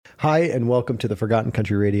Hi, and welcome to the Forgotten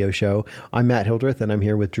Country Radio Show. I'm Matt Hildreth, and I'm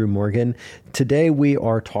here with Drew Morgan. Today we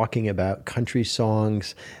are talking about country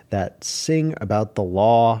songs that sing about the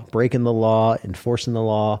law, breaking the law, enforcing the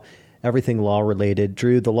law, everything law-related.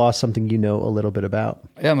 Drew, the law is something you know a little bit about.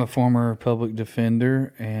 Yeah, I'm a former public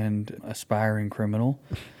defender and aspiring criminal.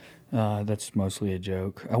 That's mostly a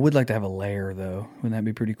joke. I would like to have a lair, though. Wouldn't that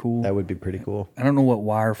be pretty cool? That would be pretty cool. I don't know what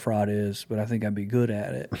wire fraud is, but I think I'd be good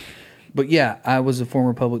at it. But yeah, I was a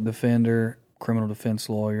former public defender, criminal defense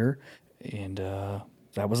lawyer, and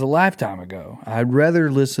that was a lifetime ago. I'd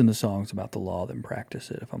rather listen to songs about the law than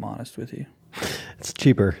practice it, if I'm honest with you. It's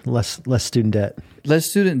cheaper, less student debt. Less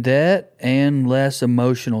student debt and less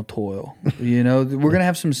emotional toil. You know, we're going to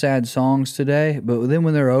have some sad songs today, but then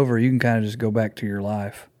when they're over, you can kind of just go back to your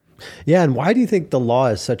life. Yeah, and why do you think the law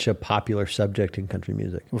is such a popular subject in country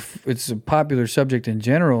music? It's a popular subject in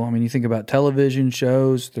general. I mean, you think about television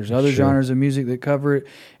shows, there's other genres of music that cover it.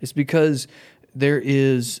 It's because there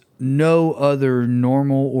is no other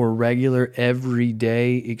normal or regular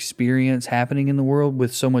everyday experience happening in the world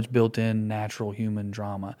with so much built-in natural human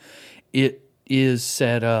drama. It is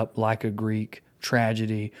set up like a Greek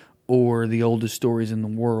tragedy or the oldest stories in the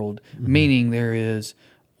world, meaning there is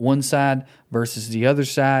one side versus the other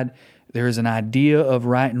side. There is an idea of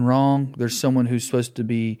right and wrong. There's someone who's supposed to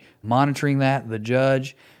be monitoring that, the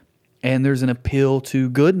judge, and there's an appeal to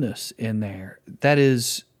goodness in there. That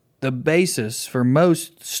is the basis for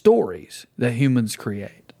most stories that humans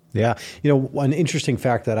create. Yeah. You know, one interesting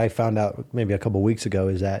fact that I found out maybe a couple of weeks ago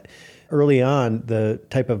is that early on, the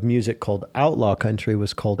type of music called outlaw country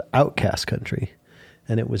was called outcast country,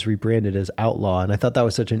 and it was rebranded as outlaw. And I thought that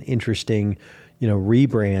was such an interesting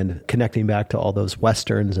rebrand, connecting back to all those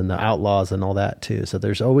Westerns and the outlaws and all that too. So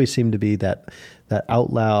there's always seemed to be that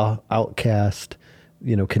outlaw, outcast,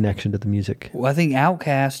 connection to the music. Well, I think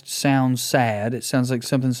outcast sounds sad. It sounds like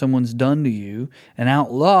something someone's done to you. And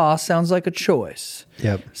outlaw sounds like a choice.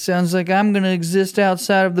 Yep. Sounds like I'm going to exist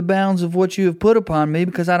outside of the bounds of what you have put upon me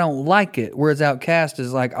because I don't like it. Whereas outcast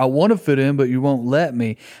is like, I want to fit in, but you won't let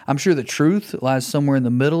me. I'm sure the truth lies somewhere in the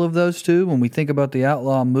middle of those two when we think about the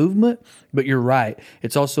outlaw movement. But you're right.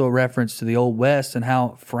 It's also a reference to the Old West and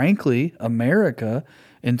how, frankly, America,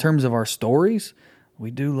 in terms of our stories, we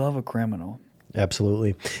do love a criminal.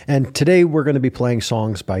 Absolutely. And today we're going to be playing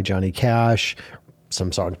songs by Johnny Cash,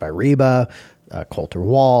 some songs by Reba, Colter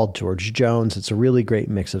Wall, George Jones. It's a really great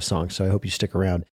mix of songs, so I hope you stick around.